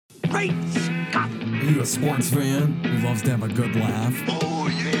Great Scott! Are you a sports fan who loves to have a good laugh? Oh,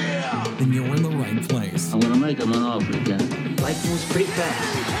 yeah! Then you're in the right place. I'm gonna make him an offer again. Life moves pretty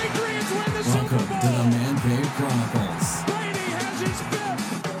fast. Patriots win the Welcome Super Bowl! to the Man Cave Chronicles. Brady has his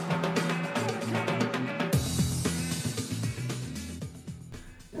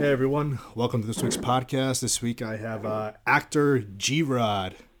fifth! Hey everyone, welcome to this week's podcast. This week I have actor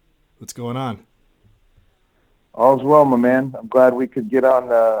G-Rod. What's going on? All's well, my man. I'm glad we could get on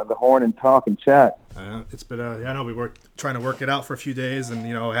the horn and talk and chat. It's been I know we were trying to work it out for a few days, and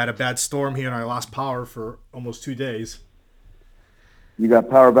had a bad storm here, and I lost power for almost 2 days. You got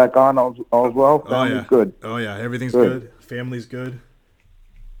power back on, all's well? Family's good. Oh yeah, everything's good. Family's good.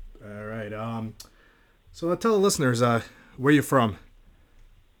 All right. So tell the listeners where you're from.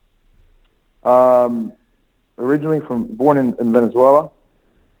 Originally born in Venezuela.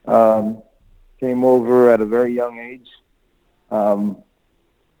 Came over at a very young age, at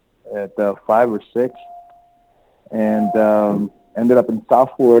 5 or 6, and ended up in South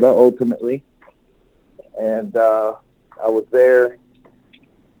Florida ultimately. And I was there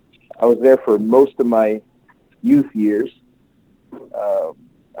for most of my youth years.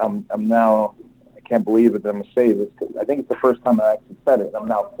 I'm now, I can't believe it that I'm gonna say this, 'cause I think it's the first time I actually said it. I'm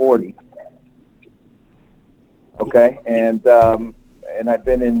now 40. Okay, and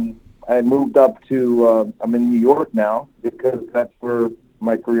I moved up to, I'm in New York now because that's where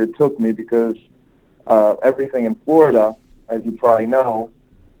my career took me, because everything in Florida, as you probably know,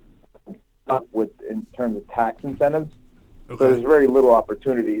 in terms of tax incentives. Okay. So there's very little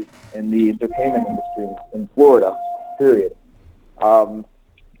opportunities in the entertainment industry in Florida, period. I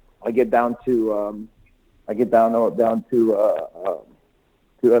get down to Atlanta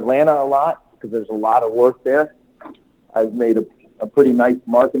a lot because there's a lot of work there. I've made a pretty nice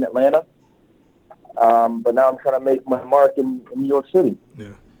mark in Atlanta, but now I'm trying to make my mark in New York City.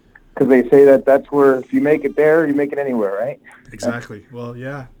 Yeah. Because they say that's where, if you make it there, you make it anywhere, right? Exactly. Well,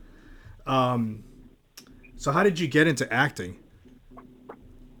 yeah. So how did you get into acting?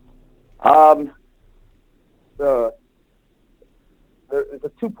 It's a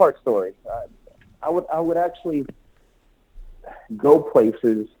two-part story. I would actually go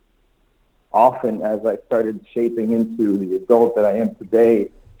places often as I started shaping into the adult that I am today,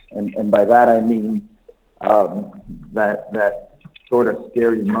 and by that I mean that sort of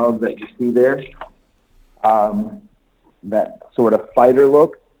scary mug that you see there, that sort of fighter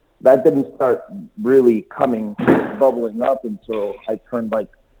look. That didn't start really bubbling up until I turned I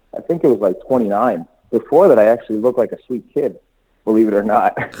think it was 29. Before that, I actually looked like a sweet kid, believe it or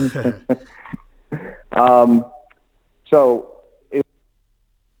not. So it was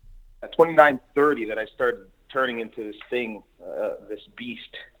at 29, 30 that I started turning into this thing, this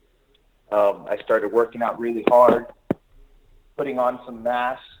beast. I started working out really hard, putting on some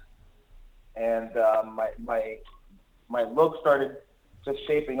mass, and my look started just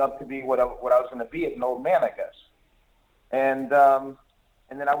shaping up to be what I was going to be as an old man, I guess. And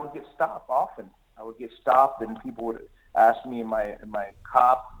then I would get stopped often. I would get stopped, and people would ask me, am I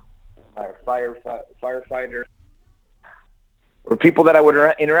cop, am I a firefighter, or people that I would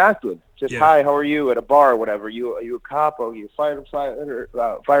interact with. Just, Hi, how are you, at a bar or whatever. Are you a cop? Are you a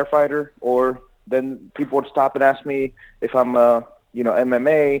firefighter? Or then people would stop and ask me if I'm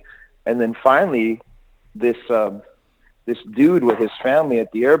MMA. And then finally, this dude with his family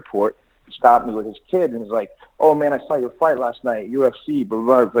at the airport stopped me with his kid and was like, "Oh man, I saw your fight last night, UFC." Blah, blah,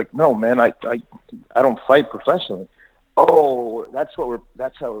 blah. I was like, "No man, I don't fight professionally." "Oh, that's how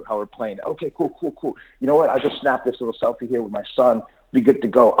we're playing. Okay, cool. You know what? I just snapped this little selfie here with my son. Be good to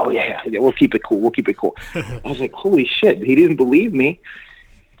go." "Oh yeah, we'll keep it cool. I was like, holy shit, he didn't believe me.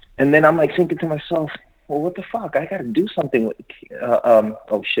 And then I'm like thinking to myself, well, what the fuck? I got to do something with.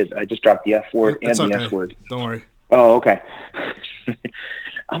 Oh shit, I just dropped the F word and the S word. Don't worry. Oh, okay.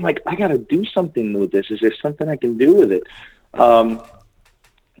 I'm like, I got to do something with this. Is there something I can do with it? And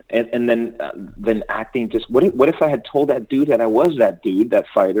then acting, just what if I had told that dude that I was that dude, that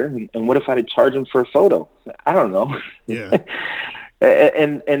fighter, and what if I had charged him for a photo? I don't know. Yeah.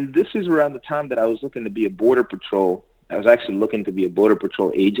 and this is around the time that I was looking to be a border patrol. I was actually looking to be a border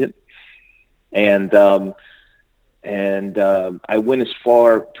patrol agent, and I went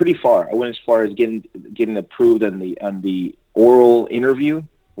pretty far. I went as far as getting approved on the oral interview,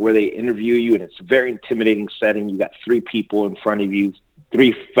 where they interview you, and it's a very intimidating setting. You got 3 people in front of you,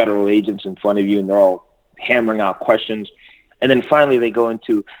 3 federal agents in front of you, and they're all hammering out questions. And then finally they go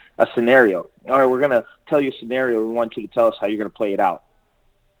into a scenario. All right, we're going to tell you a scenario. We want you to tell us how you're going to play it out.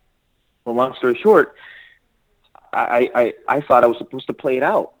 Well, long story short, I thought I was supposed to play it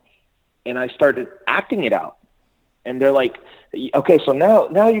out, and I started acting it out. And they're like, okay, so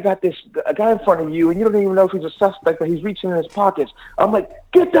now you got this a guy in front of you, and you don't even know if he's a suspect, but he's reaching in his pockets. I'm like,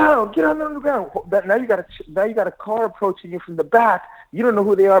 get on the ground. Now you got a car approaching you from the back. You don't know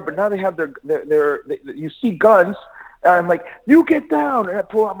who they are, but now they have their you see guns. And I'm like, you get down, and I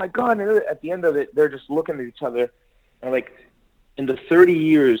pull out my gun. And at the end of it, they're just looking at each other. And like, in the 30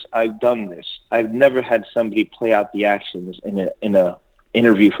 years I've done this, I've never had somebody play out the actions in a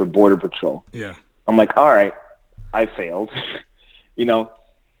interview for Border Patrol. Yeah. I'm like, all right, I failed.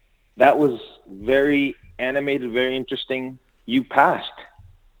 That was very animated, very interesting. You passed.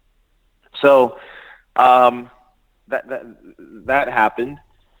 So that happened,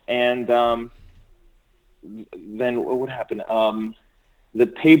 and then what happened? The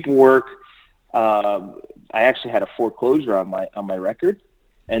paperwork. I actually had a foreclosure on my record,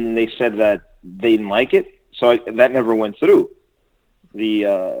 and they said that they didn't like it, so that never went through.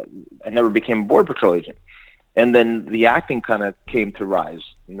 I never became a Border Patrol agent, and then the acting kind of came to rise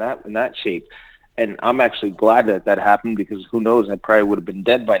in that shape, and I'm actually glad that happened, because who knows, I probably would have been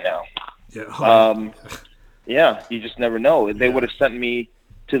dead by now. Yeah. Yeah, you just never know. They would have sent me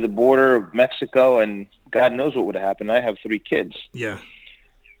to the border of Mexico, and God knows what would have happened. I have 3 kids. Yeah.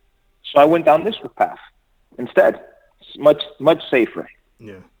 So I went down this path instead. It's much safer.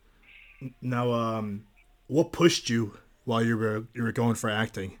 Yeah. Now, what pushed you while you were going for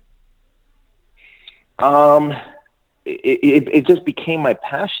acting? It just became my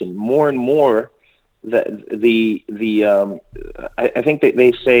passion more and more. I think that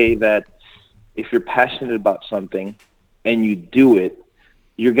they say that if you're passionate about something and you do it,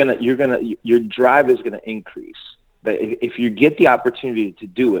 your drive is gonna increase. But if you get the opportunity to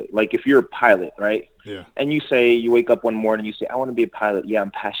do it, like if you're a pilot, right? Yeah. And you wake up one morning, you say, I want to be a pilot. Yeah,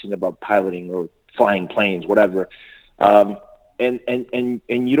 I'm passionate about piloting or flying planes, whatever. And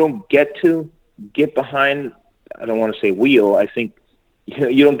you don't get behind, I don't want to say wheel. I think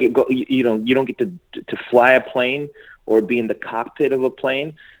you don't get to fly a plane or be in the cockpit of a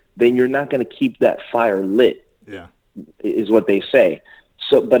plane. Then you're not going to keep that fire lit. Yeah. Is what they say.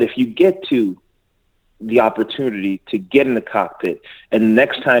 So, but if you get to the opportunity to get in the cockpit, and the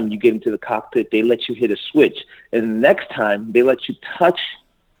next time you get into the cockpit, they let you hit a switch, and the next time they let you touch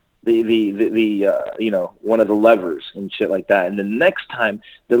the one of the levers and shit like that, and the next time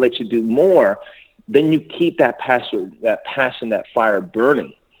they let you do more, then you keep that passion, that fire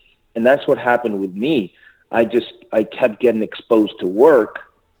burning. And that's what happened with me. I kept getting exposed to work,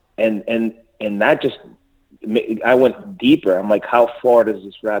 and that just, I went deeper. I'm like, how far does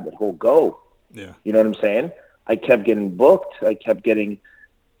this rabbit hole go? Yeah. You know what I'm saying? I kept getting booked. I kept getting,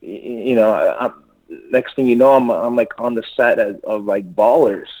 next thing you know, I'm like on the set of like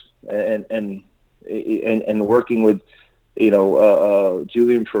Ballers and working with,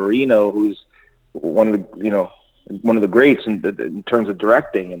 Julian Farino, who's one of the greats in terms of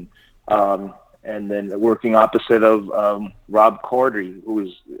directing, and then working opposite of Rob Corddry, who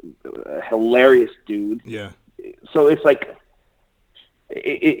is a hilarious dude. Yeah. So it's like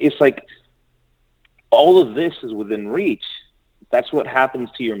all of this is within reach. That's what happens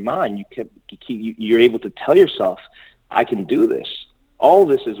to your mind. You're able to tell yourself, I can do this. All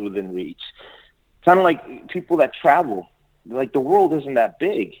this is within reach. Kind of like people that travel. Like, the world isn't that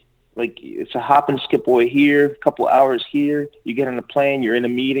big. Like, it's a hop and skip away here, a couple hours here. You get on a plane, you're in a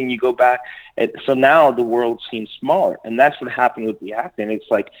meeting, you go back. And so now the world seems smaller. And that's what happened with the acting. It's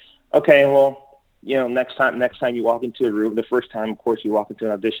like, okay, well, next time you walk into a room, the first time, of course, you walk into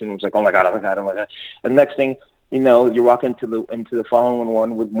an audition, it was like, oh my God. And the next thing, you walk into the following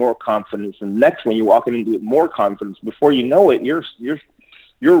one with more confidence. And the next one, you're walking into it with more confidence. Before you know it, you're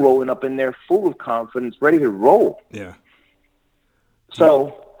rolling up in there full of confidence, ready to roll. Yeah.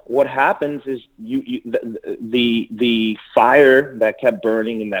 So what happens is the fire that kept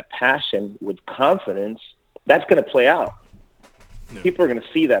burning and that passion with confidence, that's going to play out. Yeah. People are going to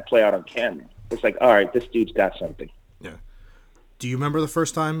see that play out on camera. It's like, all right, this dude's got something. Yeah. Do you remember the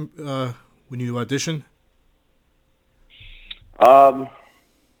first time when you auditioned?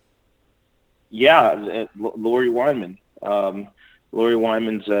 Yeah, Lori Wyman. Lori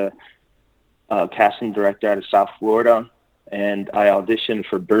Wyman's a casting director out of South Florida, and I auditioned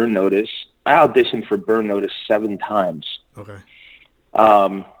for Burn Notice. I auditioned for Burn Notice 7 times. Okay.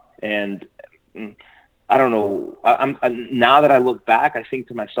 And I don't know. I'm now that I look back, I think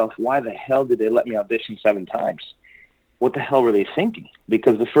to myself, why the hell did they let me audition 7 times? What the hell were they thinking?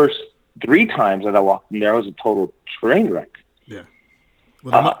 Because the first 3 times that I walked in there, I was a total train wreck. Yeah.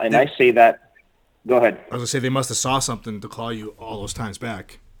 Well, I say that. Go ahead. I was gonna say they must have saw something to call you all those times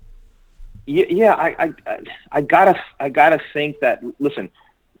back. Yeah. I gotta think that. Listen,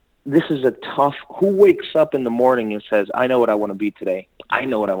 this is a tough. Who wakes up in the morning and says, "I know what I want to be today. I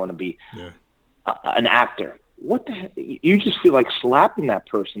know what I want to be." Yeah. An actor. What the hell? You just feel like slapping that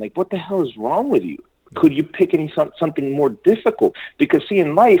person. Like, what the hell is wrong with you? Could you pick something more difficult? Because see,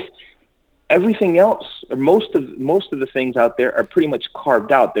 in life, everything else, or most of the things out there are pretty much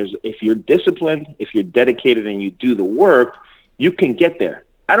carved out. If you're disciplined, if you're dedicated, and you do the work, you can get there.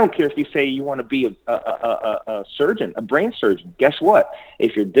 I don't care if you say you want to be a surgeon, a brain surgeon. Guess what?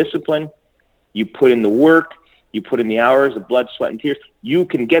 If you're disciplined, you put in the work, you put in the hours, the blood, sweat, and tears, you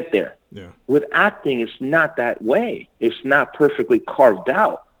can get there. Yeah. With acting, it's not that way. It's not perfectly carved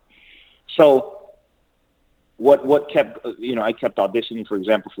out. So what kept, I kept auditioning, for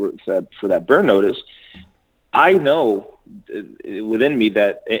example, for that Burn Notice. I know within me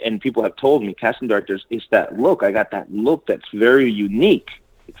that, and people have told me, casting directors, it's that look. I got that look that's very unique.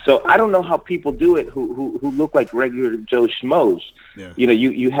 So I don't know how people do it who look like regular Joe Schmoes. Yeah.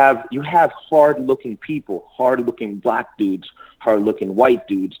 You have hard-looking people, hard-looking black dudes, hard-looking white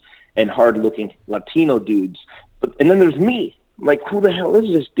dudes, and hard-looking Latino dudes. And then there's me. Like, who the hell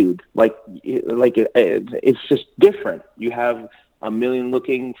is this dude? Like it's just different. You have a million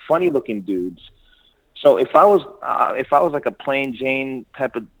funny-looking dudes. So if I was like a plain Jane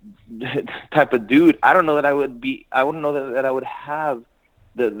type of dude, I don't know that I would be. I wouldn't know that I would have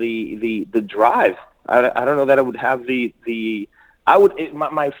the drive. I don't know that I would have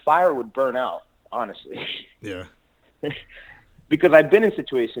my fire would burn out, honestly. Yeah. Because I've been in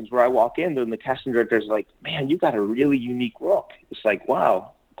situations where I walk in and the casting director's like, "Man, you got a really unique look." It's like,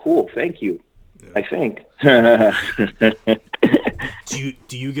 "Wow, cool, thank you." Yeah. I think.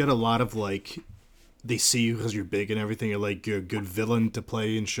 Do you get a lot of like, they see you because you're big and everything, you're like you're a good villain to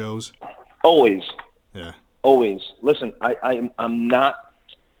play in shows? Always. Yeah. Always. Listen, I'm not.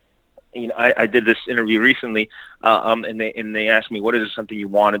 I did this interview recently, and they asked me, "What is something you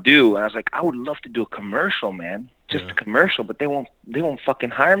want to do?" And I was like, "I would love to do a commercial, man, just a commercial." But they won't fucking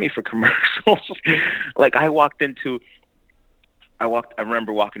hire me for commercials. Like I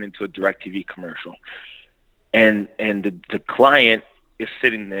remember walking into a DirecTV commercial, and the client is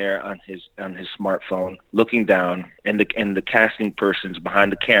sitting there on his smartphone, looking down, and the casting person's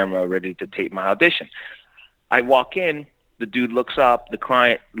behind the camera, ready to tape my audition. I walk in. The dude looks up, the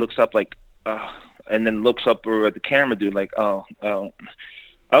client looks up like, and then looks up at the camera dude like, oh,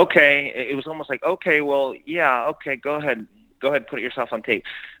 okay. It was almost like, okay, well, yeah, okay, go ahead, put yourself on tape.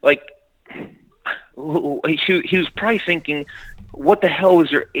 Like, he was probably thinking, what the hell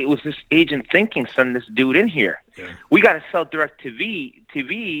was this agent thinking, sending this dude in here? Yeah. We got to sell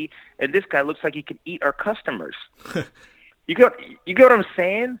TV, and this guy looks like he could eat our customers. You get what I'm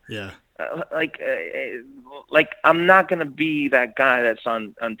saying? Yeah. Like I'm not gonna be that guy that's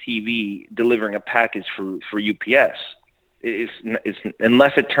on TV delivering a package for UPS. It's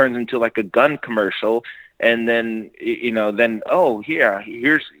unless it turns into like a gun commercial, and then here's the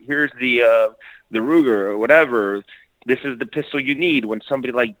Ruger or whatever. This is the pistol you need when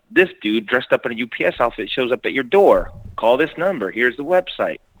somebody like this dude dressed up in a UPS outfit shows up at your door. Call this number. Here's the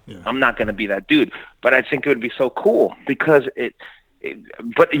website. Yeah. I'm not gonna be that dude, but I think it would be so cool because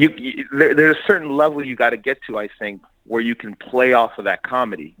but there's a certain level you got to get to, I think, where you can play off of that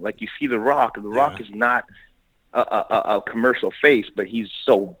comedy. Like you see The Rock. The Rock is not a commercial face, but he's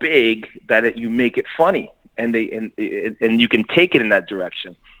so big that you make it funny, and you can take it in that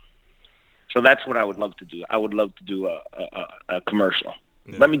direction. So that's what I would love to do. I would love to do a commercial.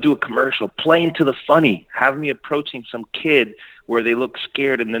 Yeah. Let me do a commercial. Play into the funny. Have me approaching some kid where they look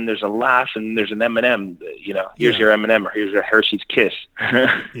scared, and then there's a laugh, and there's an M&M. Here's your M&M, or here's your Hershey's Kiss.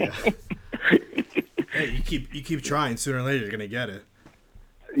 Yeah. Hey, you keep trying. Sooner or later, you're gonna get it.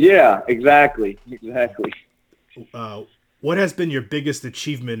 Yeah, exactly. What has been your biggest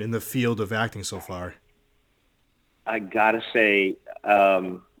achievement in the field of acting so far? I gotta say,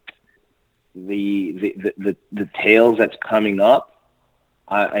 the tales that's coming up.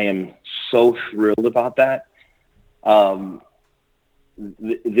 I am so thrilled about that.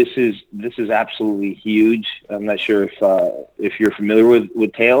 This is absolutely huge. I'm not sure if you're familiar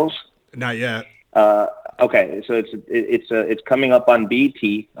with Tales. Not yet. Okay, so it's coming up on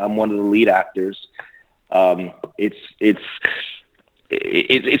BT. I'm one of the lead actors. It's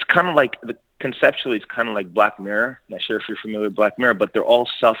kind of like conceptually, it's kind of like Black Mirror. I'm not sure if you're familiar with Black Mirror, but they're all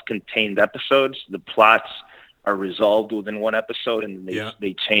self-contained episodes. The plots are resolved within one episode, and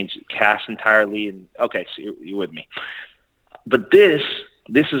they change the cast entirely. And okay, so you're with me. But this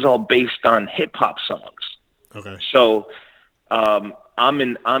is all based on hip hop songs. Okay. So I'm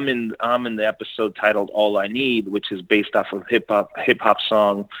in the episode titled "All I Need," which is based off of hip hop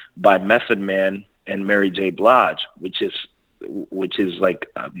song by Method Man and Mary J. Blige, which is which is like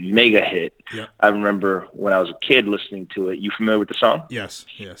a mega hit. Yeah. I remember when I was a kid listening to it. You familiar with the song? Yes.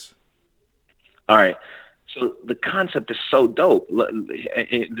 All right. So the concept is so dope.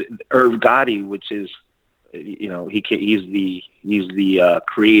 Irv Gotti, which is, he's the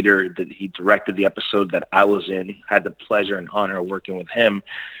creator, that he directed the episode that I was in, had the pleasure and honor of working with him.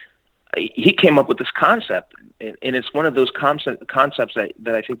 He came up with this concept, and it's one of those concepts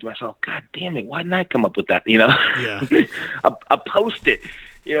that I think to myself, God damn it, why didn't I come up with that? Yeah. I post it,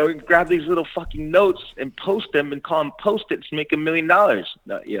 grab these little fucking notes and post them and call them Post-its, make $1 million.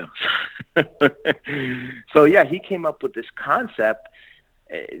 So yeah, he came up with this concept.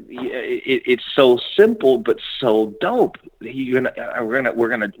 It's so simple but so dope. We're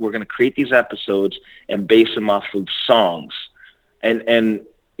gonna create these episodes and base them off of songs, and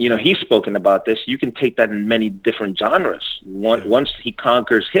he's spoken about this. You can take that in many different genres. Once he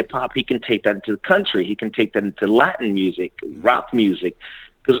conquers hip hop, he can take that into country. He can take that into Latin music, rock music,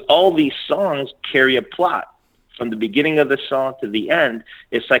 because all these songs carry a plot. From the beginning of the song to the end,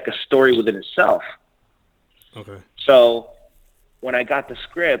 it's like a story within itself. Okay. So when I got the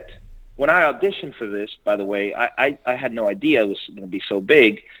script, when I auditioned for this, by the way, I had no idea it was going to be so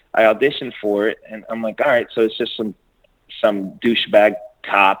big. I auditioned for it, and I'm like, all right, so it's just some douchebag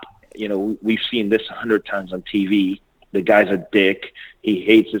cop. We've seen this 100 times on TV. The guy's a dick. He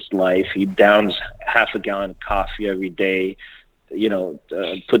hates his life. He downs half a gallon of coffee every day.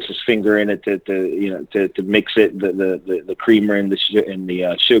 Puts his finger in it to mix it, the creamer and the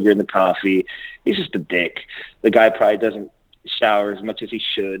sugar in the coffee. He's just a dick. The guy probably doesn't shower as much as he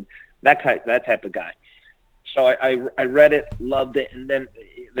should. That type of guy. So I read it, loved it, and then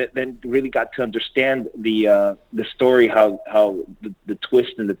really got to understand the story, how the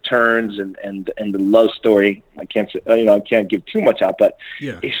twists and the turns and the love story. I can't give too much out, but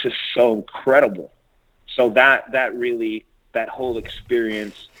yeah, it's just so incredible. So that whole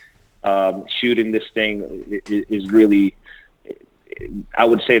experience, shooting this thing is really, I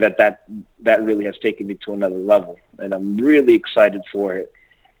would say that really has taken me to another level, and I'm really excited for it.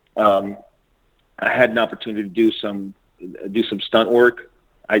 I had an opportunity to do some stunt work.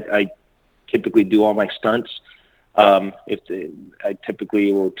 I typically do all my stunts. I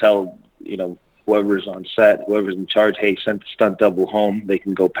typically will tell whoever's on set, whoever's in charge, hey, send the stunt double home. They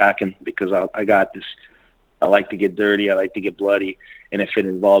can go packing, because I got this. I like to get dirty. I like to get bloody. And if it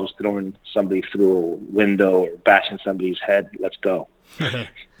involves throwing somebody through a window or bashing somebody's head, let's go.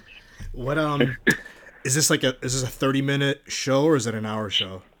 What is this like? Is this a 30-minute show, or is it an hour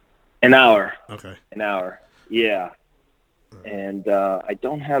show? An hour. Okay. An hour. Yeah. And I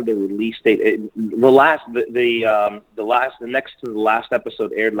don't have the release date. The next to the last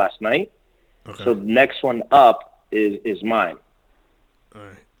episode aired last night. Okay. So the next one up is mine. All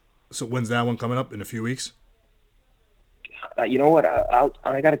right. So when's that one coming up? In a few weeks? You know what?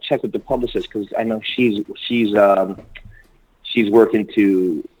 I got to check with the publicist, because I know she's working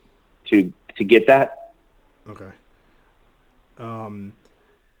to get that. Okay.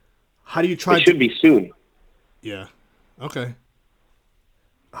 How do you try? It should be soon. Yeah. Okay.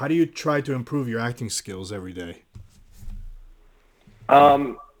 How do you try to improve your acting skills every day?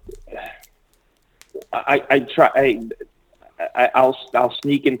 I try. I'll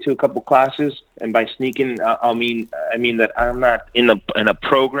sneak into a couple classes, and by sneaking, I mean that I'm not in a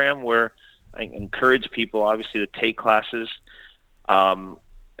program where I encourage people, obviously, to take classes.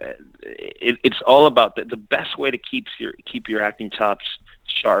 It's all about the best way to keep your acting chops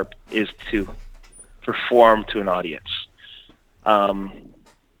sharp is to perform to an audience. I'm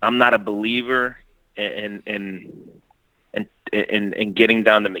not a believer in getting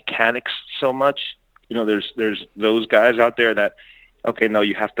down to mechanics so much. There's those guys out there that, okay, no,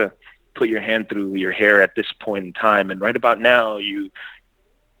 you have to put your hand through your hair at this point in time, and right about now you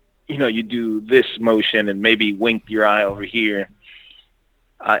do this motion and maybe wink your eye over here.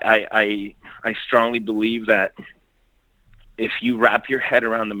 I strongly believe that if you wrap your head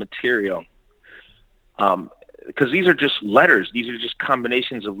around the material, because these are just letters, these are just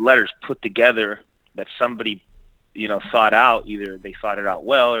combinations of letters put together that somebody thought out. Either they thought it out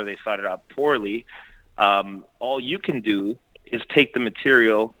well or they thought it out poorly. All you can do is take the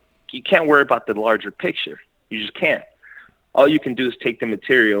material. You can't worry about the larger picture. You just can't. All you can do is take the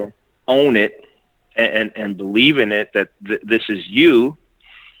material, own it, and believe in it, that this is you,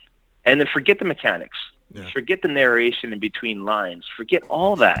 and then forget the mechanics. Yeah. Forget the narration in between lines. Forget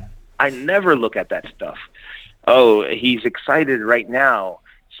all that. I never look at that stuff. Oh, he's excited right now,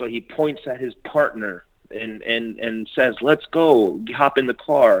 so he points at his partner and says, let's go, hop in the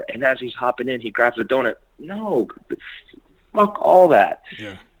car. And as he's hopping in, he grabs a donut. No, fuck all that.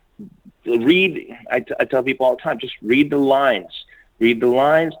 Yeah. I tell people all the time, just read the lines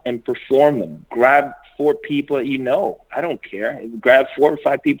and perform them. Grab 4 people that you know. I don't care. Grab 4 or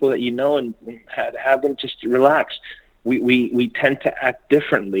 5 people that you know and have them just relax. We tend to act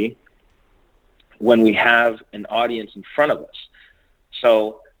differently when we have an audience in front of us.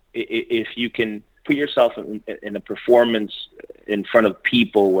 So if you can put yourself in a performance in front of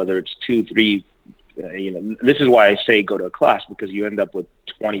people, whether it's 2, 3, this is why I say go to a class, because you end up with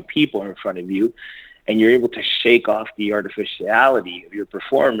 20 people in front of you and you're able to shake off the artificiality of your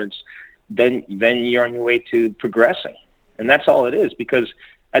performance, then you're on your way to progressing. And that's all it is, because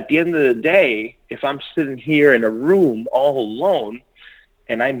at the end of the day, if I'm sitting here in a room all alone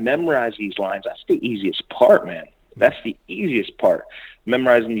and I memorize these lines, that's the easiest part, man. That's the easiest part.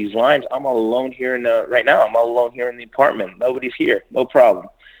 Memorizing these lines. I'm all alone here right now. I'm all alone here in the apartment. Nobody's here. No problem.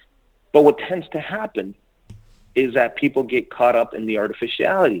 But what tends to happen is that people get caught up in the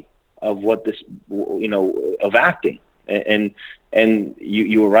artificiality of what this, of acting. And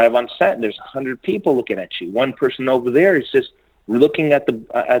you arrive on set and there's 100 people looking at you. One person over there is just looking at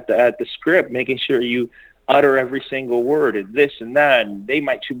the script, making sure you utter every single word and this and that, and they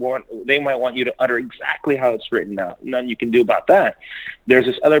might want you to utter exactly how it's written out. Nothing you can do about that. There's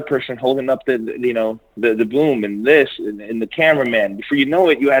this other person holding up the boom and this and the cameraman. Before you know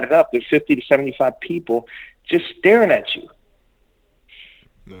it, you add it up. There's 50 to 75 people just staring at you.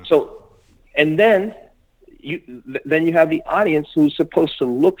 Yeah. So, and then you have the audience who's supposed to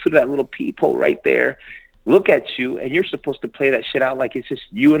look through that little peephole right there, look at you, and you're supposed to play that shit out like it's just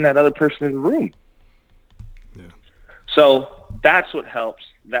you and that other person in the room. Yeah. So that's what helps.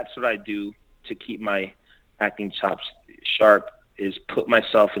 That's what I do to keep my acting chops sharp, is put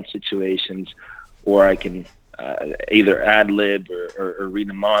myself in situations where I can either ad-lib or read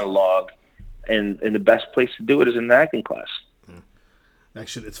a monologue. And the best place to do it is in the acting class. Yeah.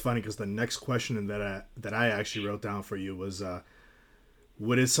 Actually, it's funny because the next question that I actually wrote down for you was,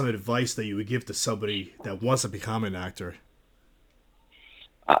 what is some advice that you would give to somebody that wants to become an actor?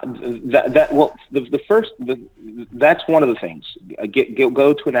 That's one of the things.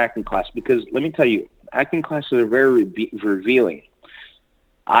 Go to an acting class, because let me tell you, acting classes are very revealing.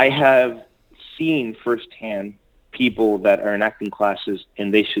 I have seen firsthand people that are in acting classes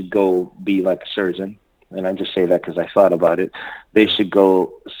and they should go be like a surgeon. And I just say that because I thought about it. They should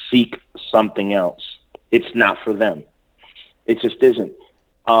go seek something else. It's not for them. It just isn't.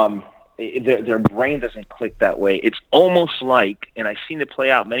 Their brain doesn't click that way. It's almost like, and I've seen it play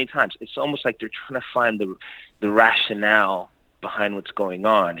out many times, it's almost like they're trying to find the rationale behind what's going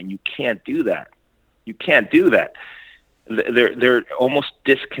on, and you can't do that. You can't do that. They're almost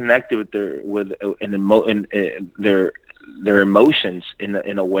disconnected with their emotions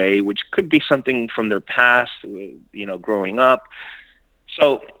in a way, which could be something from their past, growing up.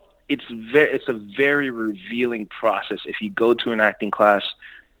 So it's a very revealing process. If you go to an acting class,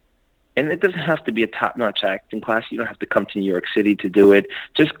 and it doesn't have to be a top-notch acting class. You don't have to come to New York City to do it.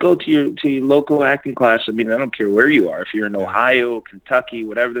 Just go to your local acting class. I mean, I don't care where you are. If you're in Ohio, Kentucky,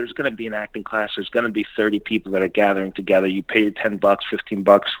 whatever, there's going to be an acting class. There's going to be 30 people that are gathering together. You pay your $10, $15,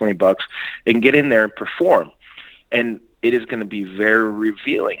 $20, and get in there and perform. And it is going to be very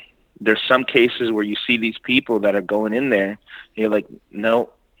revealing. There's some cases where you see these people that are going in there, and you're like, no,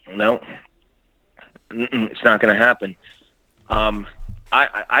 it's not going to happen.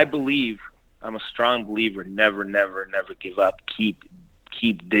 I believe, I'm a strong believer, never give up. Keep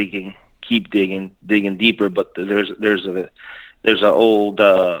digging deeper. But there's an old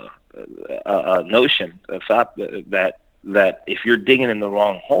notion, a thought that if you're digging in the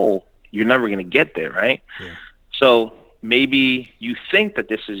wrong hole, you're never going to get there, right? Yeah. So maybe you think that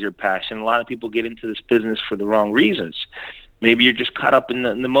this is your passion. A lot of people get into this business for the wrong reasons. Maybe you're just caught up in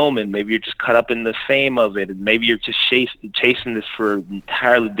the moment. Maybe you're just caught up in the fame of it. And maybe you're just chasing this for an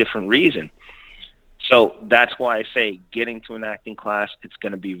entirely different reason. So that's why I say getting to an acting class, it's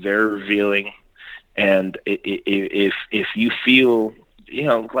going to be very revealing. And if you feel,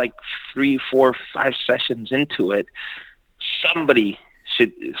 like 3, 4, 5 sessions into it, somebody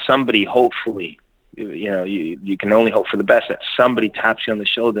hopefully, you can only hope for the best, that somebody taps you on the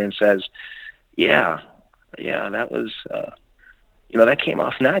shoulder and says, yeah, that was, that came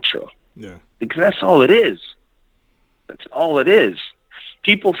off natural. Yeah. Because that's all it is. That's all it is.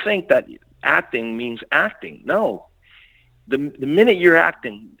 People think that acting means acting. No. The minute you're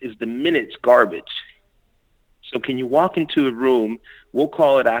acting is the minute it's garbage. So can you walk into a room, we'll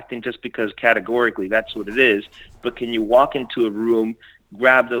call it acting just because categorically that's what it is, but can you walk into a room,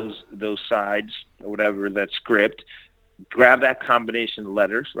 grab those sides or whatever, that script, grab that combination of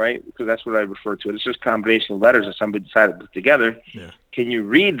letters, right? Because that's what I refer to it. It's just combination of letters that somebody decided to put together. Yeah. Can you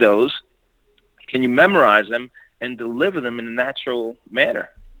read those Can you memorize them and deliver them in a natural manner?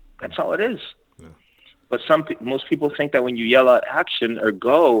 That's all it is. Yeah. But most people think that when you yell out action or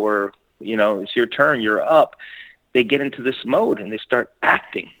go, or, it's your turn, you're up, they get into this mode and they start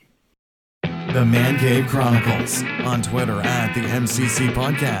acting. The Man Cave Chronicles on Twitter at the MCC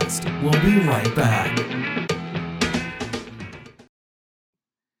Podcast. We'll be right back.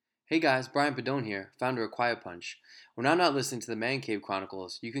 Hey guys, Brian Padone here, founder of Quiet Punch. When I'm not listening to the Man Cave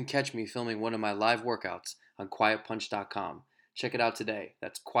Chronicles, you can catch me filming one of my live workouts on quietpunch.com. Check it out today.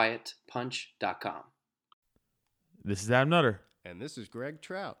 That's quietpunch.com. This is Adam Nutter. And this is Greg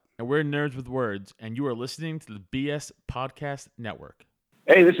Trout. And we're Nerds with Words, and you are listening to the BS Podcast Network.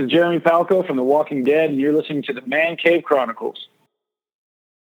 Hey, this is Jeremy Falco from The Walking Dead, and you're listening to the Man Cave Chronicles.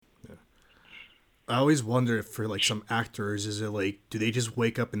 I always wonder if for like some actors, is it like, do they just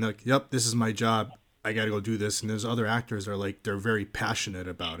wake up and they're like, yep, this is my job, I gotta go do this, and there's other actors that are like, they're very passionate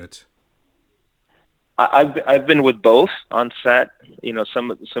about it. I've been with both on set,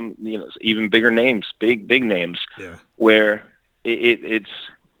 some even bigger names, big names, where you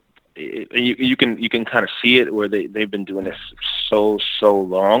can kind of see it, where they've been doing this so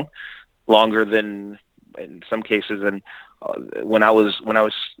long, longer than in some cases than when I was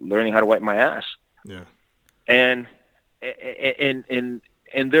learning how to wipe my ass. Yeah. And there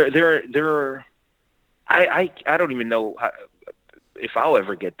I don't even know if I'll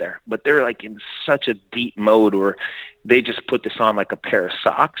ever get there, but they're like in such a deep mode where they just put this on like a pair of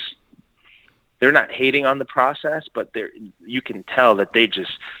socks. They're not hating on the process, but you can tell that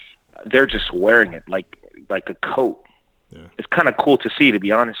they're just wearing it like a coat. Yeah. It's kind of cool to see, to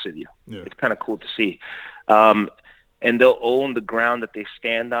be honest with you. Yeah. It's kind of cool to see. And they'll own the ground that they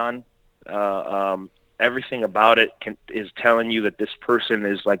stand on. Everything about it is telling you that this person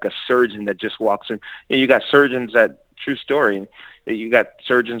is like a surgeon that just walks in. You got surgeons that, true story, you got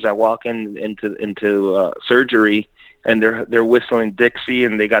surgeons that walk into surgery and they're whistling Dixie,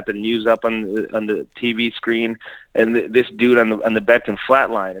 and they got the news up on the TV screen, and this dude on the bed can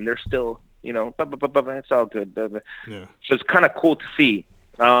flatline, and they're still, it's all good. Yeah. So it's kind of cool to see.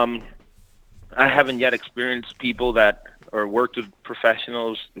 I haven't yet experienced people that, or worked with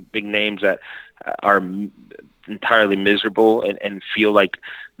professionals, big names that are entirely miserable and feel like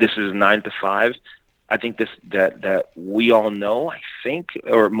this is 9 to 5. I think that we all know, I think,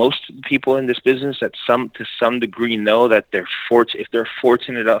 or most people in this business to some degree know that if they're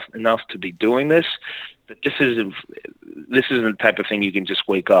fortunate enough to be doing this, that this isn't the type of thing you can just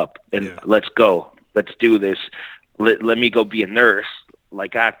wake up and let's go, let's do this. Let me go be a nurse,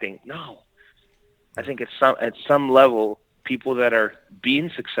 like acting. No, I think at some level, people that are being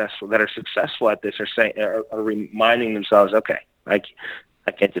successful, that are successful at this, are reminding themselves, okay, I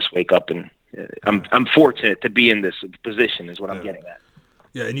can't just wake up and I'm fortunate to be in this position, is what I'm getting at.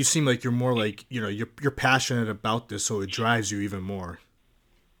 Yeah, and you seem like you're more like, you're passionate about this, so it drives you even more.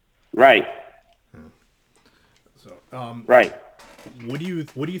 Right. So, right. What do you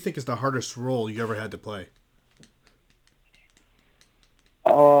think is the hardest role you ever had to play?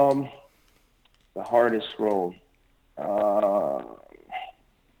 The hardest role.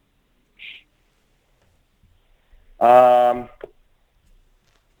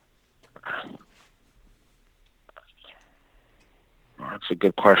 That's a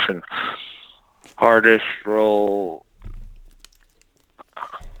good question. Hardest role.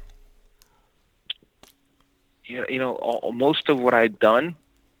 Most of what I've done,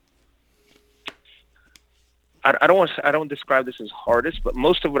 I don't describe this as hardest, but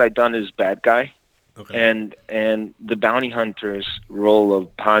most of what I've done is bad guy. Okay. And the bounty hunter's role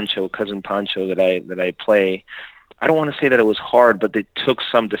of Pancho, cousin Pancho, that I play, I don't want to say that it was hard, but it took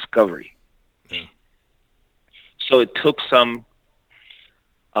some discovery. Yeah. So it took some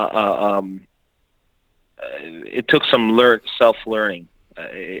self-learning,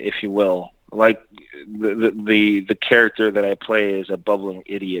 if you will. Like the character that I play is a bubbling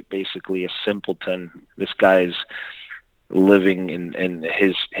idiot, basically a simpleton. This guy's living and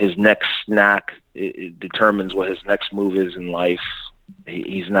his next snack, it determines what his next move is in life.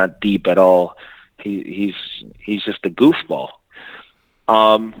 He's not deep at all. He's just a goofball.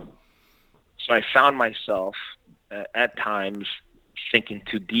 So I found myself at times thinking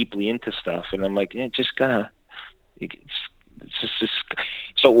too deeply into stuff, and I'm like,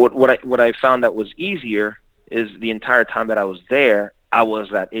 So what I found that was easier is the entire time that I was there, I was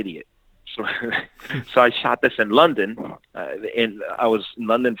that idiot. So I shot this in London, and I was in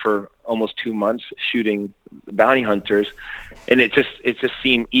London for almost 2 months shooting Bounty Hunters, and it just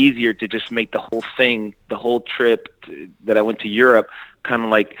seemed easier to just make the whole thing, the whole trip that I went to Europe, kind of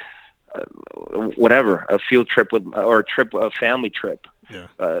like a field trip a family trip. Yeah.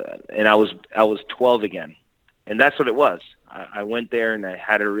 And I was 12 again, and that's what it was. I went there and I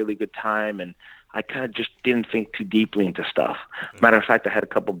had a really good time, and I kind of just didn't think too deeply into stuff. Matter of fact, I had a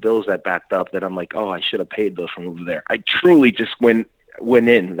couple bills that backed up that I'm like, oh, I should have paid those from over there. I truly just went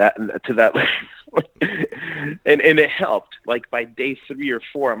in to that, and it helped. Like by day 3 or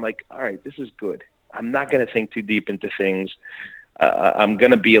 4, I'm like, all right, this is good. I'm not going to think too deep into things. I'm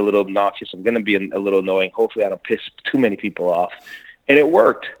going to be a little obnoxious. I'm going to be a little annoying. Hopefully I don't piss too many people off. And it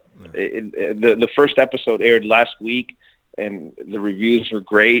worked. The first episode aired last week, and the reviews were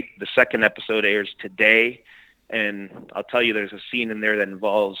great. The second episode airs today. And I'll tell you, there's a scene in there that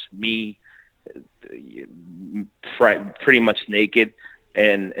involves me pretty much naked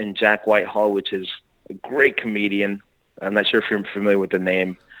and Jack Whitehall, which is a great comedian. I'm not sure if you're familiar with the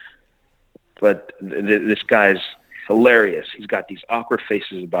name, but this guy's hilarious. He's got these awkward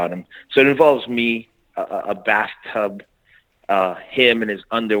faces about him. So it involves me, a bathtub, him in his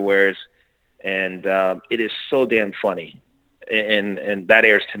underwears, and it is so damn funny. And that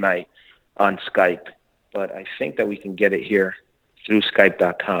airs tonight on Skype. But I think that we can get it here through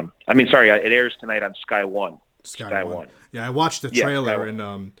Skype.com. I mean, sorry, it airs tonight on Sky One. Sky One. Yeah, I watched the trailer, and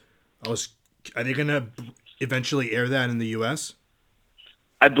are they gonna eventually air that in the U.S.?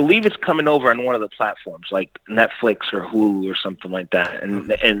 I believe it's coming over on one of the platforms, like Netflix or Hulu or something like that. And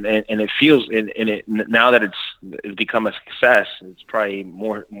it feels now that it's become a success, it's probably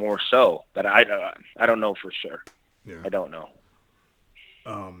more so. But I don't know for sure. Yeah. I don't know.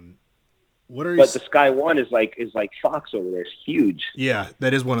 But the Sky One is like Fox over there. It's huge. Yeah,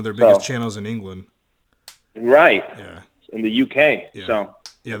 that is one of their biggest channels in England. Right. Yeah. In the UK. Yeah. So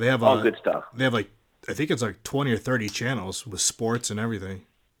yeah, they have all good stuff. They have I think it's 20 or 30 channels with sports and everything.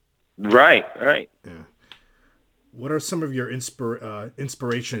 Right. Yeah. What are some of your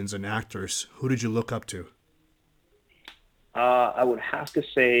inspirations and actors? Who did you look up to? I would have to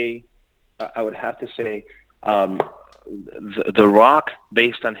say, The Rock,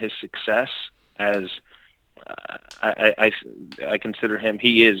 based on his success as I consider him.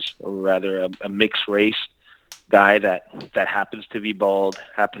 He is rather a mixed race guy that happens to be bald,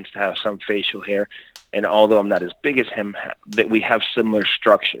 happens to have some facial hair, and although I'm not as big as him, that we have similar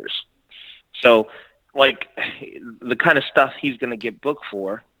structures. So, like the kind of stuff he's going to get booked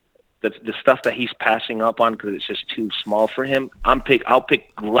for, the stuff that he's passing up on because it's just too small for him, I'll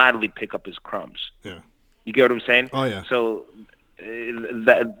gladly pick up his crumbs. Yeah. You get what I'm saying? Oh yeah. So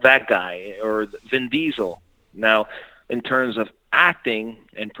that guy or Vin Diesel. Now, in terms of acting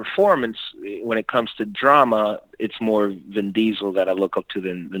and performance, when it comes to drama, it's more Vin Diesel that I look up to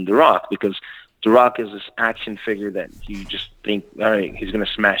than The Rock, because The Rock is this action figure that you just think, all right, he's going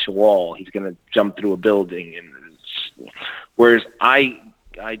to smash a wall, he's going to jump through a building, whereas I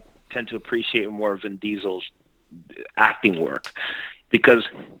tend to appreciate more Vin Diesel's acting work, because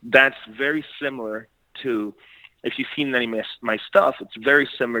that's very similar to, if you've seen any of my stuff, it's very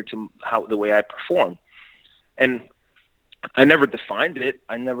similar to the way I perform. And I never defined it.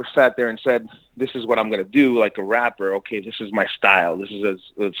 I never sat there and said, this is what I'm going to do like a rapper. Okay, this is my style. This is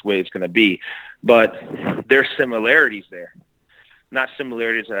the way it's going to be. But there's similarities there. Not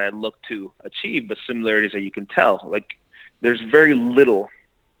similarities that I look to achieve, but similarities that you can tell. Like, there's very little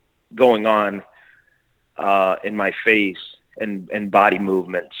going on in my face and body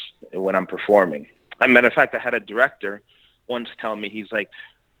movements when I'm performing. As a matter of fact, I had a director once tell me, he's like,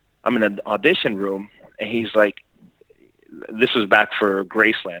 I'm in an audition room, and he's like, this was back for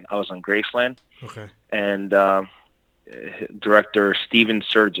Graceland. I was on Graceland. Okay. And director Steven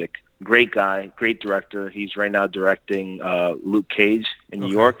Surgic, great guy, great director. He's right now directing Luke Cage in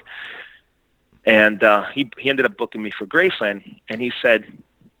New York. And he ended up booking me for Graceland. And he said,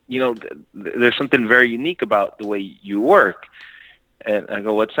 there's something very unique about the way you work. And I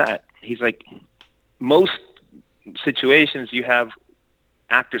go, what's that? He's like, most situations you have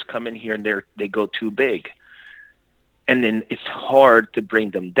actors come in here and they go too big. And then it's hard to bring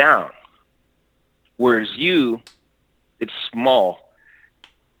them down. Whereas it's small.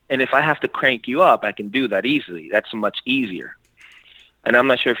 And if I have to crank you up, I can do that easily. That's much easier. And I'm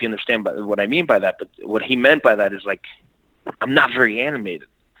not sure if you understand what I mean by that, but what he meant by that is, like, I'm not very animated.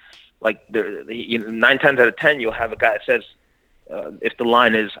 Like, 9 times out of 10, you'll have a guy that says, if the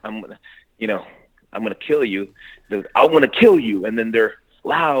line is, I'm gonna kill you, I want to kill you, and then they're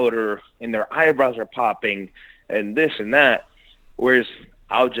loud and their eyebrows are popping and this and that. Whereas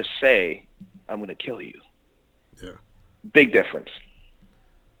I'll just say, I'm going to kill you. Yeah. Big difference.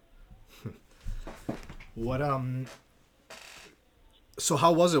 So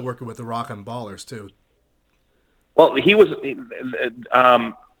how was it working with The Rock and Ballers too? Well,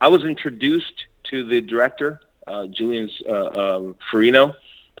 I was introduced to the director Julian's Farino.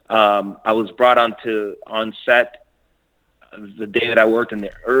 I was brought on set the day that I worked in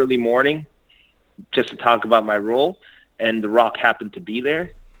the early morning just to talk about my role, and The Rock happened to be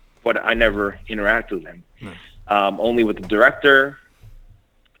there, but I never interacted with him. Only with the director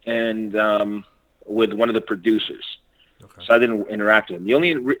and with one of the producers. Okay. So I didn't interact with him. The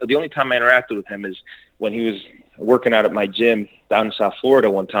only time I interacted with him is when he was working out at my gym down in South Florida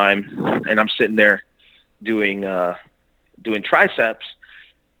one time, and I'm sitting there doing triceps,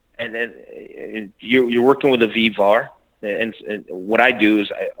 and then you're working with a V-bar, and what I do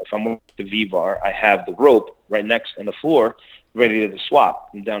is if I'm working with the V-bar, I have the rope right next on the floor, ready to swap.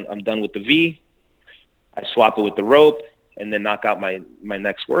 I'm done with the V. I swap it with the rope, and then knock out my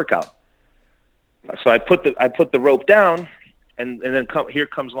next workout. So I put the rope down, and then here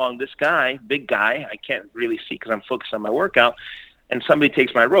comes along this guy, big guy. I can't really see because I'm focused on my workout, and somebody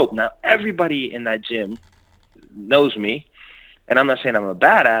takes my rope. Now everybody in that gym knows me, and I'm not saying I'm a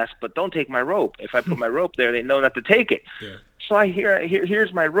badass, but don't take my rope. If I put my rope there, they know not to take it. Yeah. So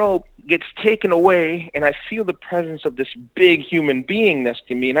here's my rope gets taken away, and I feel the presence of this big human being next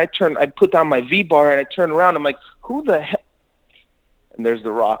to me, and I put down my V-bar, and I turn around. I'm like, who the hell? And there's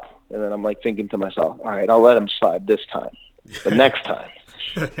The Rock. And then I'm like thinking to myself, all right, I'll let him slide this time. The next time.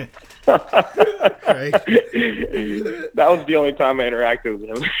 That was the only time I interacted with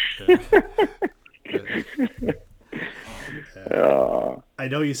him. I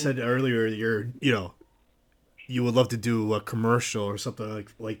know you said earlier you would love to do a commercial or something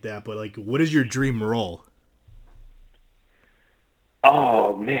like that, but like, what is your dream role?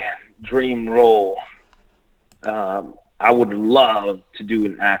 Oh man, dream role. I would love to do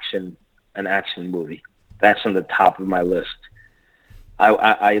an action movie. That's on the top of my list.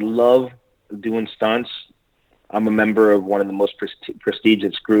 I love doing stunts. I'm a member of one of the most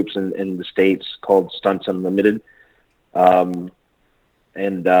prestigious groups in the States called Stunts Unlimited. I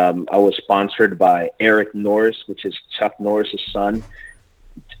was sponsored by Eric Norris, which is Chuck Norris's son.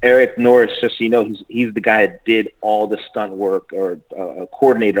 Eric Norris, just so you know, he's the guy that did all the stunt work or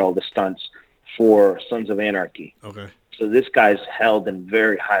coordinated all the stunts for Sons of Anarchy. Okay. So this guy's held in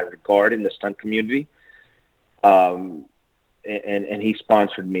very high regard in the stunt community. And he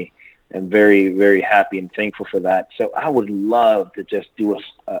sponsored me. I'm very, very happy and thankful for that. So I would love to just do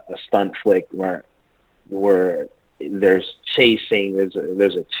a stunt flick where there's chasing, there's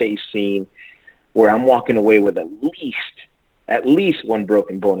a chase scene where I'm walking away with at least one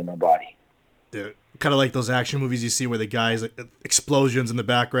broken bone in my body. Yeah. Kind of like those action movies you see where the guys, like, explosions in the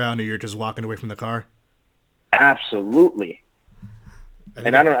background, or you're just walking away from the car. Absolutely.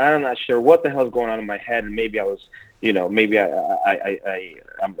 And I'm not sure what the hell's going on in my head, and maybe I was, maybe I'm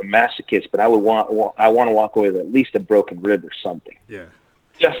a masochist, but I want to walk away with at least a broken rib or something. Yeah.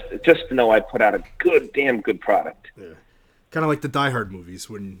 Just to know I put out a damn good product. Yeah. Kind of like the Die Hard movies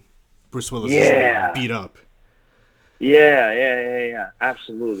when Bruce Willis is beat up. Yeah.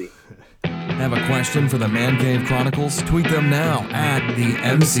 Absolutely. Have a question for the Man Cave Chronicles? Tweet them now at the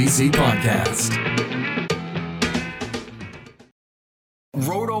MCC Podcast.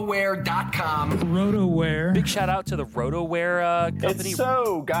 Rotoware.com. Rotoware. Big shout out to the Rotoware company. It's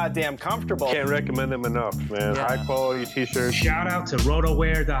so goddamn comfortable. Can't recommend them enough, man. Yeah. High quality t-shirts. Shout out to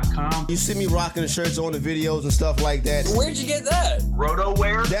Rotoware.com. You see me rocking the shirts on the videos and stuff like that. Where'd you get that?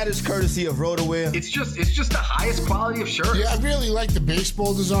 Rotoware? That is courtesy of Rotoware. It's just the highest quality of shirts. Yeah, I really like the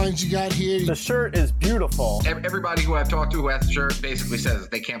baseball designs you got here. The shirt is beautiful. Everybody who I've talked to who has the shirt basically says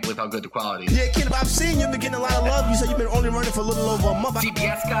they can't believe how good the quality is. Yeah, kid, I've seen you've been getting a lot of love. You said you've been only running for a little over a month.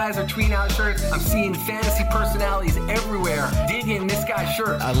 CBS guys are tweeting out shirts. I'm seeing fantasy personalities everywhere digging this guy's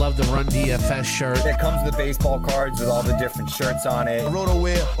shirt. I love the Run DFS shirt. It comes with the baseball cards with all the different shirts on it.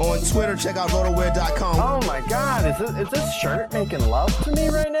 Rotoware on Twitter. Check out rotoware.com. Oh my God, is this shirt making love to me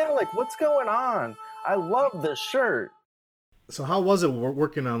right now? Like, what's going on? I love this shirt. So how was it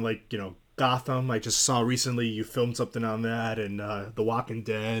working on, like, Gotham? I just saw recently you filmed something on that, and The Walking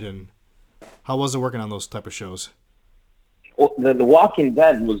Dead, and how was it working on those type of shows? Well, the Walking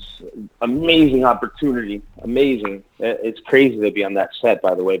Dead was amazing opportunity. Amazing. It's crazy to be on that set,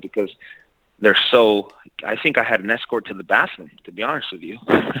 by the way, because they're so. I think I had an escort to the bathroom, to be honest with you.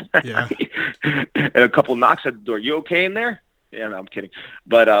 Yeah. And a couple knocks at the door. You okay in there? Yeah, no, I'm kidding.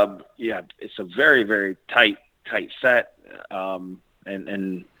 But it's a very, very tight set. And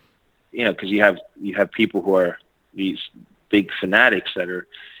because you have people who are these big fanatics that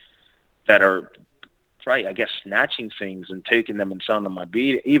are. Right, I guess snatching things and taking them and selling them on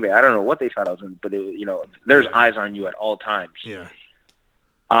eBay. I don't know what they thought I was in, but there's eyes on you at all times. Yeah.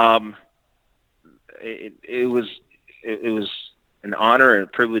 It was an honor and a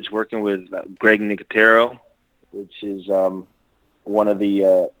privilege working with Greg Nicotero, which is one of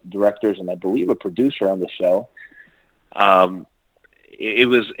the directors and I believe a producer on the show. It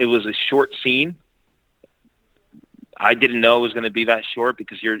was a short scene. I didn't know it was going to be that short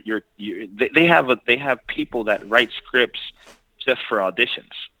because they have people that write scripts just for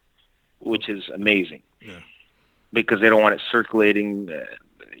auditions, which is amazing. Yeah. Because they don't want it circulating,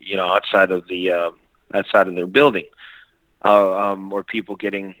 outside of their building, or people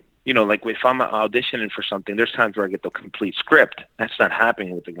getting, like if I'm auditioning for something, there's times where I get the complete script. That's not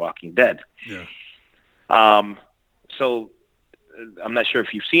happening with The Walking Dead. Yeah. So I'm not sure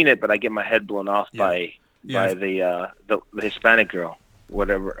if you've seen it, but I get my head blown off by the Hispanic girl,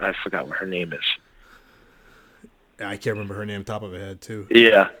 whatever. I forgot what her name is. I can't remember her name top of my head too.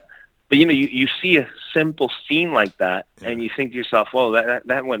 Yeah. But you see a simple scene like that, and you think to yourself, "Well,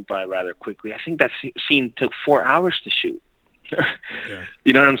 that went by rather quickly." I think that scene took 4 hours to shoot. Yeah.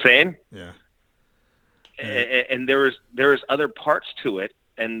 You know what I'm saying? Yeah. And there was other parts to it,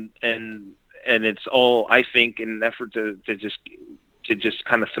 and it's all, I think, in an effort to just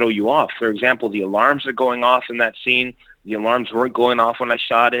kind of throw you off. For example, the alarms are going off in that scene. The alarms weren't going off when I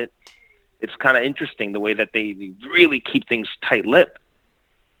shot it. It's kind of interesting the way that they really keep things tight-lipped.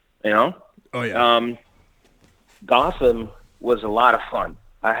 Oh yeah. Gotham was a lot of fun.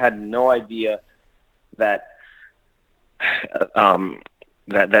 I had no idea that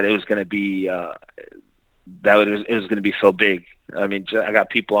that it was going to be it was going to be so big. I mean, I got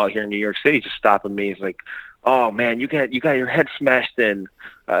people out here in New York City just stopping me. It's like, "Oh man, you got your head smashed in.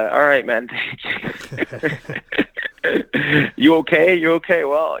 All right, man. You okay? You okay?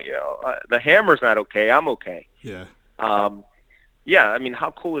 Well, the hammer's not okay. I'm okay." Yeah. Yeah, I mean,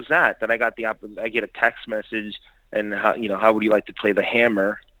 how cool is that? That I get a text message, and how would you like to play the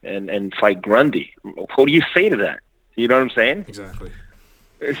Hammer and fight Grundy? What do you say to that? You know what I'm saying? Exactly.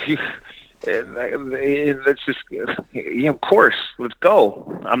 Let's just, of course, let's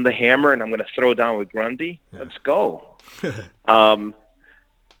go. I'm the Hammer, and I'm going to throw down with Grundy. Yeah. Let's go. So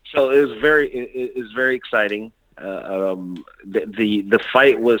it was very exciting. The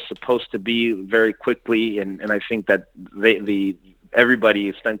fight was supposed to be very quickly, and I think that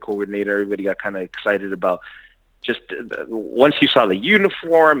everybody, stunt coordinator, everybody got kind of excited about just once you saw the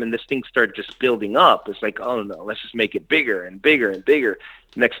uniform and this thing started just building up. It's like, oh no, let's just make it bigger and bigger and bigger.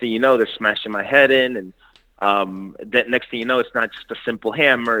 Next thing you know, they're smashing my head in, and that next thing you know, it's not just a simple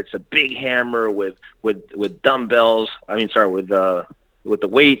hammer; it's a big hammer with dumbbells. With the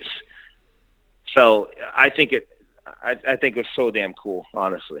weights. So I think it was so damn cool,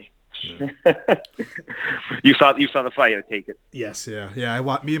 honestly. Yeah. You saw the fight, I take it. Yes, yeah.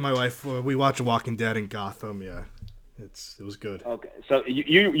 Me and my wife, we watched Walking Dead in Gotham. Yeah, it was good. Okay, so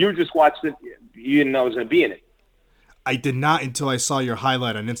you just watched it. You didn't know it was going to be in it. I did not until I saw your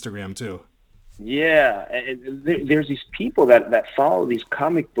highlight on Instagram too. Yeah, and there's these people that follow these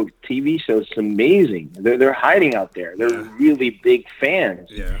comic book TV shows. It's amazing. They're hiding out there. They're really big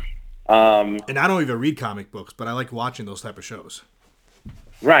fans. Yeah. And I don't even read comic books, but I like watching those type of shows.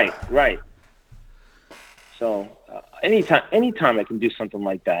 Right. So anytime I can do something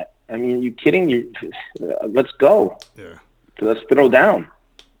like that. I mean, are you kidding? Let's go. Yeah. Let's throw down.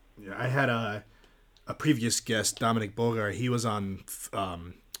 Yeah, I had a previous guest, Dominic Bogart. He was on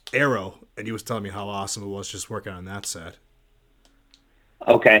Arrow, and he was telling me how awesome it was just working on that set.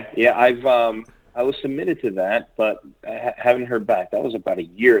 Okay. Yeah, I was submitted to that, but I haven't heard back. That was about a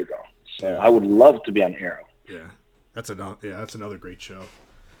year ago. So yeah. I would love to be on Arrow. Yeah, that's another great show.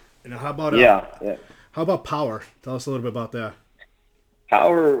 And how about how about Power? Tell us a little bit about that.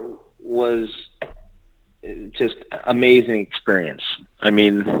 Power was just amazing experience. I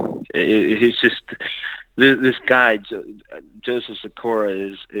mean, it's just this guy Joseph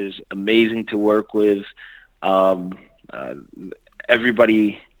Sikora is amazing to work with.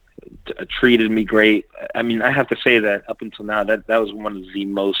 Everybody treated me great. I mean, I have to say that up until now, that was one of the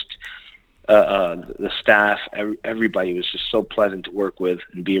most. The staff, everybody was just so pleasant to work with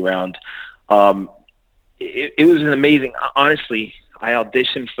and be around. It was an amazing. Honestly, I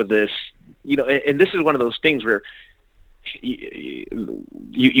auditioned for this, and this is one of those things where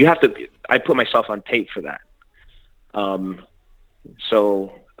you have to. I put myself on tape for that.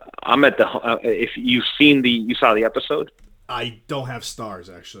 So I'm at the. If you saw the episode. I don't have stars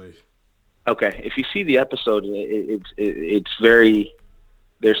actually. Okay, if you see the episode, it's very.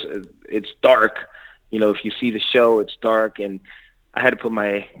 It's dark, if you see the show, it's dark, and I had to put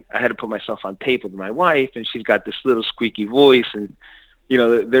myself on tape with my wife, and she's got this little squeaky voice, and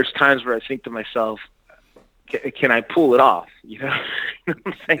there's times where I think to myself, can I pull it off? You know what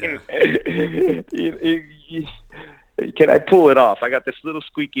I'm saying? can I pull it off? I got this little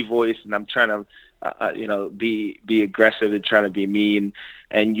squeaky voice, and I'm trying to, be aggressive and trying to be mean,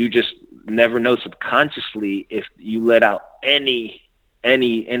 and you just never know subconsciously if you let out any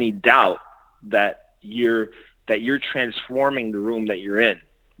doubt that you're transforming the room that you're in,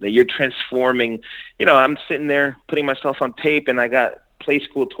 that you're transforming. I'm sitting there putting myself on tape, and I got Play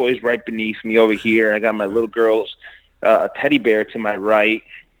School toys right beneath me over here. I got my little girl's teddy bear to my right,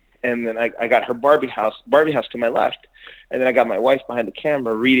 and then I got her Barbie house to my left, and then I got my wife behind the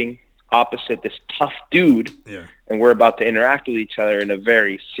camera reading opposite this tough dude, and we're about to interact with each other in a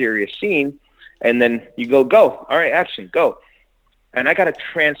very serious scene, and then you go, all right, action, go. And I got to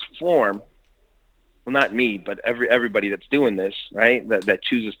transform. Well, not me, but everybody that's doing this, right? That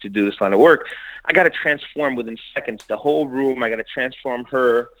chooses to do this line of work. I got to transform within seconds the whole room. I got to transform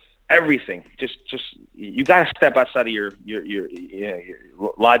her, everything. Just you got to step outside of your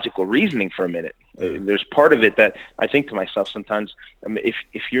logical reasoning for a minute. There's part of it that I think to myself sometimes,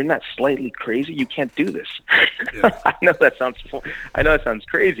 if you're not slightly crazy, you can't do this. I know that sounds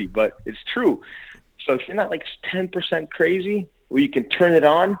crazy, but it's true. So if you're not like 10% crazy, where you can turn it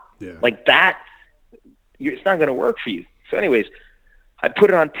on like that, it's not going to work for you. So anyways, I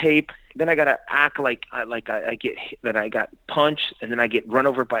put it on tape. Then I got to act like I get hit, that I got punched, and then I get run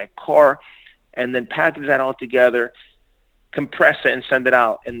over by a car, and then package that all together, compress it, and send it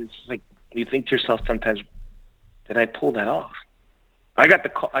out. And it's like, you think to yourself sometimes, did I pull that off? I got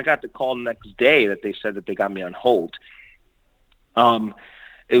the call the next day that they said that they got me on hold.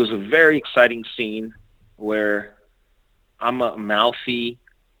 It was a very exciting scene where I'm a mouthy,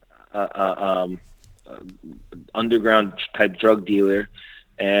 underground type drug dealer,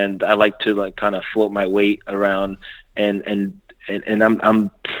 and I like to kind of float my weight around, and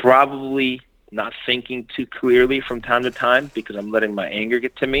I'm probably not thinking too clearly from time to time because I'm letting my anger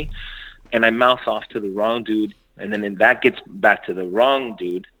get to me, and I mouth off to the wrong dude, and then that gets back to the wrong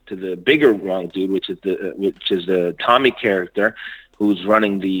dude, to the bigger wrong dude, which is the Tommy character who's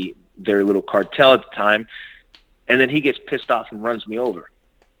running their little cartel at the time, and then he gets pissed off and runs me over.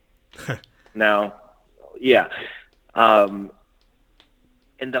 Now, yeah. And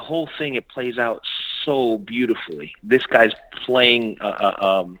the whole thing, it plays out so beautifully. This guy's playing like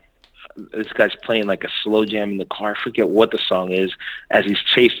a slow jam in the car. I forget what the song is, as he's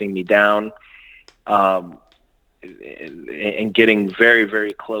chasing me down, and getting very,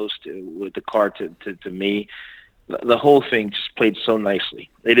 very close with the car to me. The whole thing just played so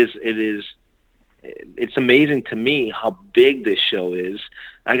nicely. It's amazing to me how big this show is.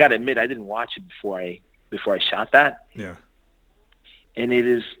 I got to admit, I didn't watch it before I shot that. Yeah.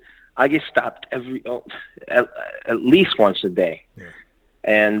 And I get stopped at least once a day. Yeah.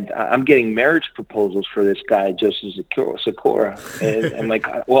 And I'm getting marriage proposals for this guy, Joseph Sikora. And I'm like,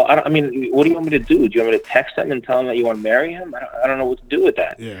 well, what do you want me to do? Do you want me to text him and tell him that you want to marry him? I don't know what to do with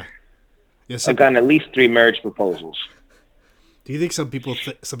that. Yeah. I've gotten at least 3 marriage proposals. Do you think some people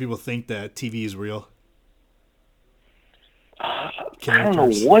think that TV is real? I don't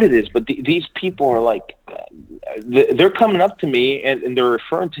know what it is, but these people are like, they're coming up to me and they're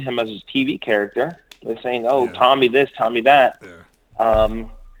referring to him as his TV character. They're saying, "Oh, yeah. Tommy this, Tommy that." Yeah.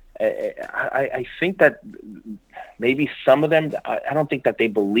 I think that maybe some of them, I don't think that they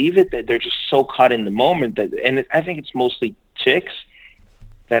believe it. That they're just so caught in the moment I think it's mostly chicks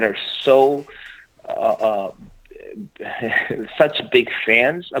that are so such big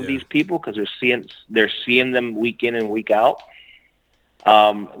fans of these people because they're seeing them week in and week out.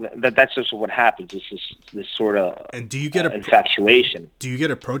 That's just what happens. It's just this sort of infatuation. Do you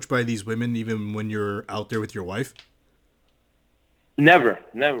get approached by these women even when you're out there with your wife? Never.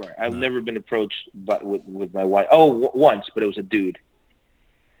 I've never been approached with my wife. Oh, once, but it was a dude.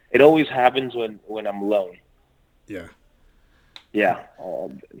 It always happens when I'm alone. Yeah. Yeah.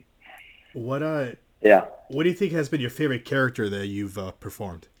 Yeah. What do you think has been your favorite character that you've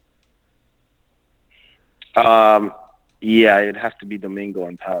performed? Yeah, it'd have to be Domingo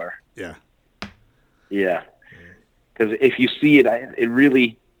in Power. Yeah. Yeah. Because if you see it,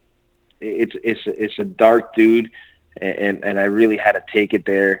 it's a dark dude, and I really had to take it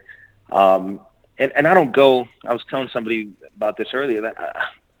there. And I don't go. I was telling somebody about this earlier that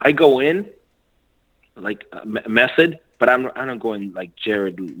I go in like method, but I don't go in like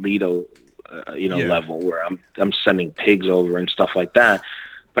Jared Leto, level where I'm sending pigs over and stuff like that.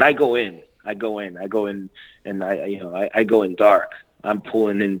 But I go in, and I go in dark. I'm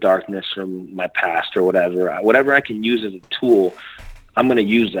pulling in darkness from my past or whatever I can use as a tool. I'm going to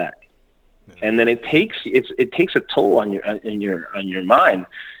use that. And then it takes a toll on your mind,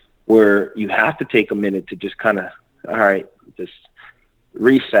 where you have to take a minute to just kind of, all right, just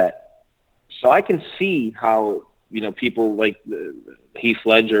reset. So I can see how people like Heath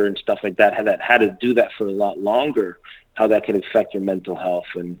Ledger and stuff like that had to do that for a lot longer, how that could affect your mental health.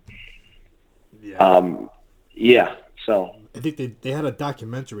 And so I think they had a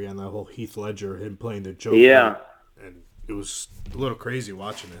documentary on that whole Heath Ledger, him playing the Joker. Yeah. And it was a little crazy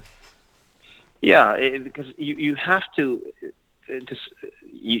watching it. Yeah, because you have to,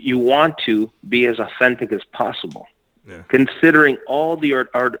 you want to be as authentic as possible, considering all the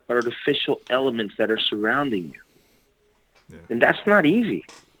artificial elements that are surrounding you. Yeah. And that's not easy.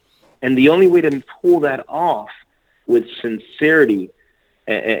 And the only way to pull that off with sincerity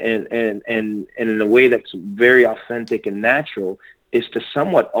and in a way that's very authentic and natural is to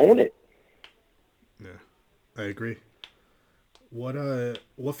somewhat own it. Yeah, I agree.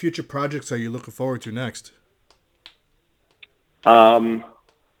 What future projects are you looking forward to next? I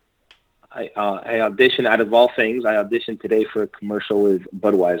auditioned, out of all things, I auditioned today for a commercial with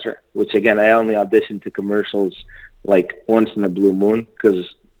Budweiser, which again, I only audition to commercials like once in a blue moon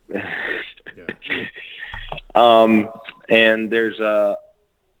because, and there's a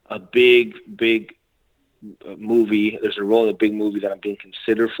big movie. There's a role in a big movie that I'm being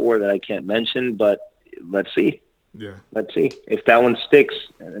considered for that I can't mention, but let's see. Yeah. Let's see if that one sticks,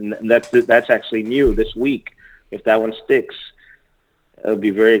 and that's actually new this week. If that one sticks, it'll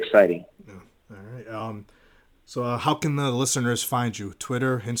be very exciting. Yeah. All right. So how can the listeners find you?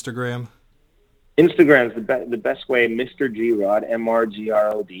 Twitter, Instagram? Instagram is the best way. Mr. G-Rod,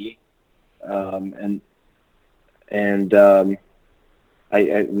 MRGROD,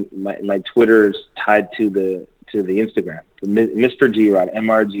 my Twitter is tied to the Instagram. Mr. G-Rod,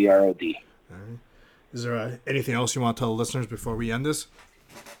 MRGROD. All right. Is there anything else you want to tell the listeners before we end this?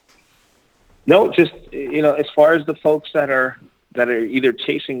 No, just as far as the folks that are either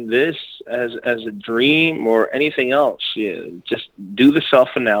chasing this as a dream or anything else, just do the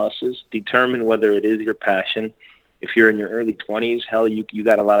self-analysis, determine whether it is your passion. If you're in your early 20s, hell, you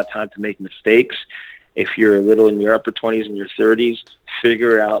got a lot of time to make mistakes. If you're a little in your upper 20s and your 30s,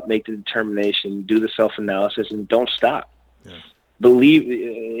 figure it out, make the determination, do the self-analysis, and don't stop. Yeah. Believe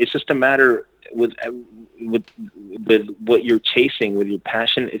it's just a matter with what you're chasing, with your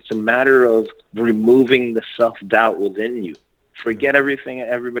passion. It's a matter of removing the self-doubt within you. Forget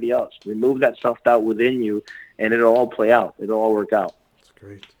everybody else. Remove that self-doubt within you, and it'll all play out. It'll all work out. That's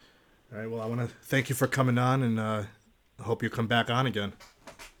great. All right. Well, I want to thank you for coming on, and I hope you come back on again.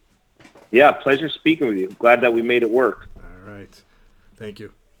 Yeah, pleasure speaking with you. Glad that we made it work. All right. Thank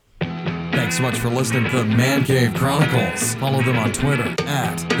you. Thanks so much for listening to the Man Cave Chronicles. Follow them on Twitter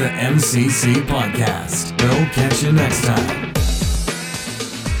 @the MCC Podcast. We'll catch you next time.